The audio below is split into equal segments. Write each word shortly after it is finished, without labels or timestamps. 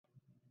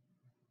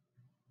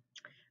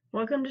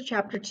Welcome to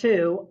Chapter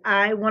 2.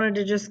 I wanted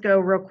to just go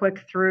real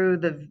quick through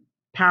the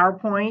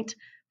PowerPoint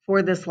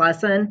for this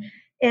lesson.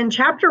 In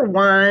Chapter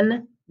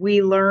 1,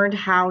 we learned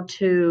how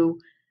to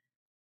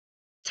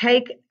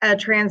take a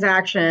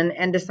transaction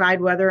and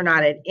decide whether or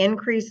not it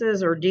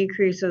increases or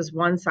decreases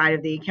one side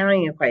of the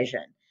accounting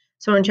equation.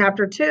 So in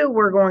Chapter 2,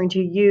 we're going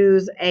to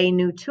use a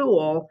new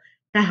tool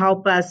to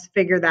help us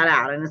figure that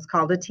out, and it's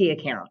called a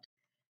T-account.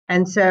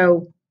 And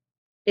so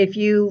if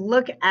you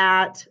look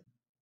at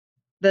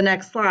the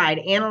next slide,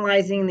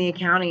 analyzing the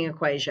accounting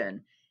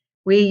equation.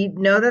 We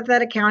know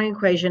that accounting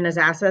equation is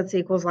assets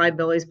equals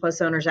liabilities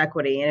plus owner's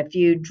equity. And if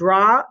you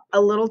draw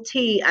a little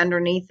T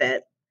underneath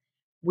it,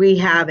 we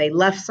have a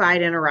left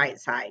side and a right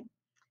side.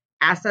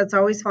 Assets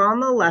always fall on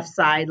the left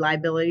side,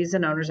 liabilities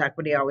and owner's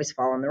equity always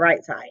fall on the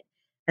right side.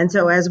 And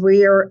so as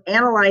we are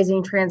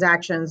analyzing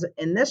transactions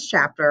in this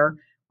chapter,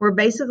 we're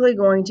basically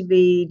going to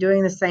be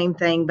doing the same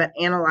thing, but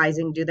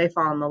analyzing, do they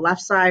fall on the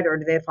left side or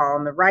do they fall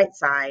on the right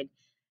side?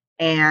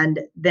 And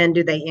then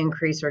do they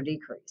increase or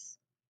decrease?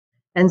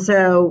 And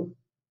so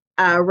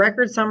a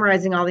record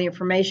summarizing all the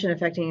information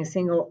affecting a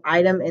single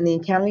item in the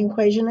accounting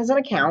equation is an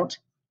account,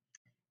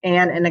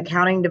 and an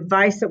accounting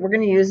device that we're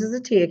going to use is a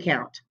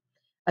T-account.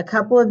 A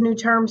couple of new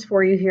terms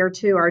for you here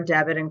too are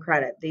debit and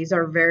credit. These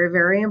are very,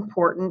 very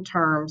important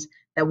terms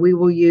that we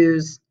will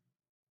use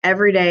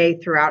every day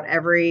throughout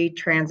every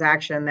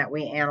transaction that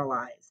we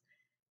analyze.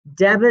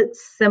 Debit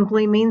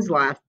simply means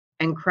left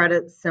and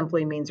credit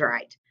simply means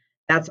right.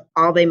 That's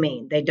all they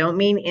mean. They don't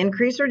mean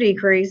increase or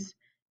decrease.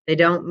 They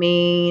don't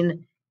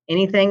mean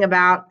anything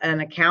about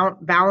an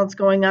account balance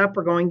going up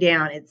or going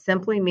down. It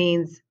simply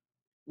means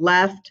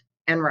left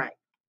and right.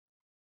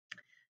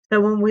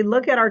 So when we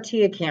look at our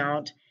T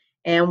account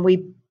and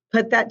we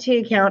put that T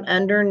account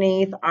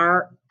underneath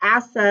our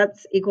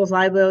assets equals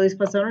liabilities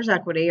plus owner's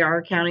equity, our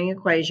accounting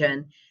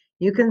equation,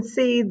 you can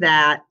see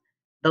that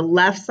the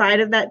left side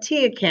of that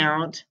T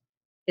account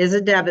is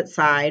a debit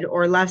side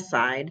or left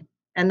side,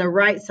 and the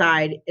right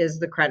side is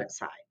the credit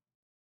side.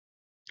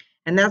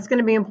 And that's going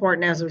to be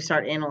important as we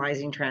start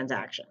analyzing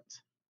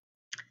transactions.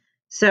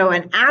 So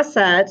an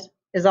asset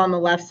is on the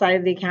left side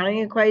of the accounting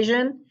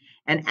equation,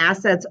 and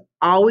assets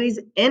always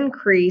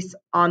increase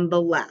on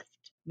the left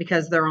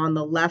because they're on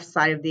the left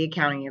side of the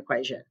accounting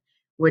equation,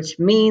 which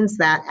means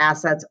that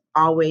assets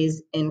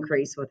always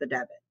increase with a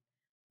debit.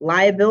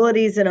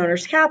 Liabilities and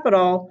owner's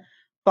capital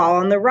fall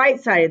on the right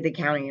side of the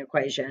accounting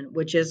equation,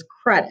 which is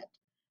credit.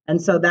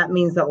 And so that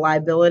means that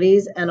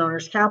liabilities and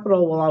owner's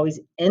capital will always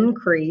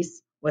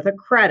increase with a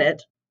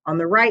credit on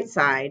the right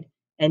side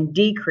and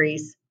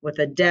decrease with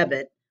a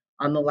debit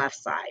on the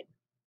left side.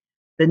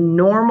 The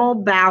normal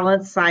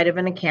balance side of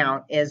an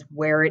account is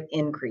where it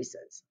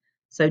increases.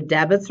 So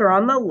debits are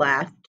on the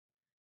left.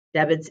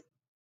 Debits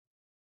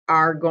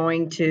are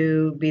going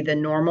to be the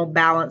normal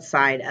balance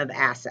side of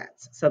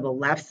assets. So the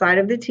left side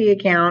of the T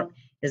account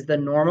is the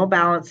normal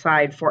balance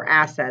side for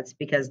assets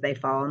because they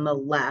fall on the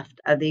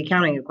left of the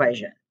accounting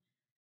equation.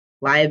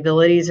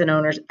 Liabilities and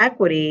owner's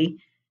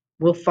equity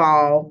will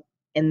fall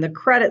in the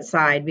credit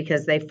side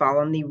because they fall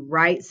on the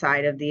right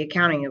side of the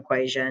accounting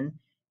equation,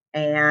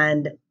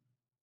 and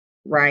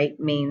right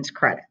means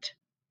credit.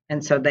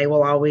 And so they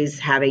will always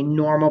have a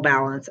normal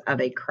balance of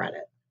a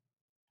credit.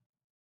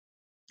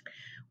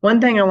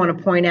 One thing I want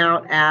to point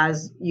out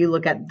as you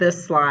look at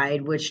this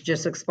slide, which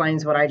just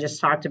explains what I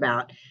just talked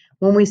about,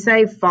 when we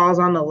say falls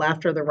on the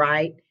left or the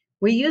right,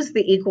 we use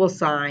the equal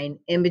sign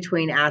in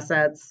between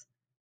assets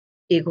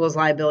equals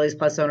liabilities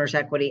plus owner's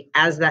equity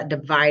as that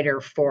divider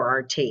for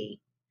our T.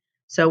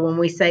 So when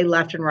we say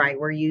left and right,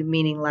 we're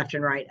meaning left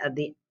and right of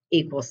the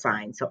equal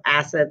sign. So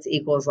assets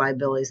equals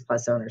liabilities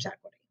plus owner's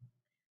equity.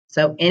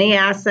 So any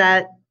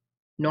asset,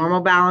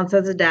 normal balance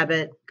as a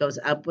debit, goes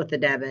up with the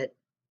debit,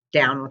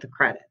 down with the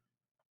credit.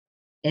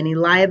 Any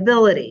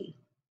liability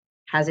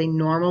has a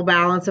normal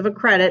balance of a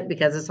credit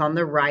because it's on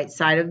the right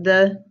side of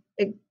the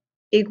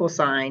equal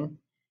sign.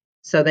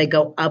 So they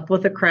go up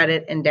with a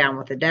credit and down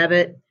with a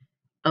debit.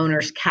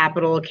 Owner's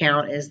capital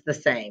account is the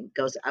same,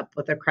 goes up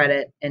with a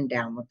credit and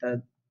down with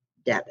a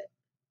debit.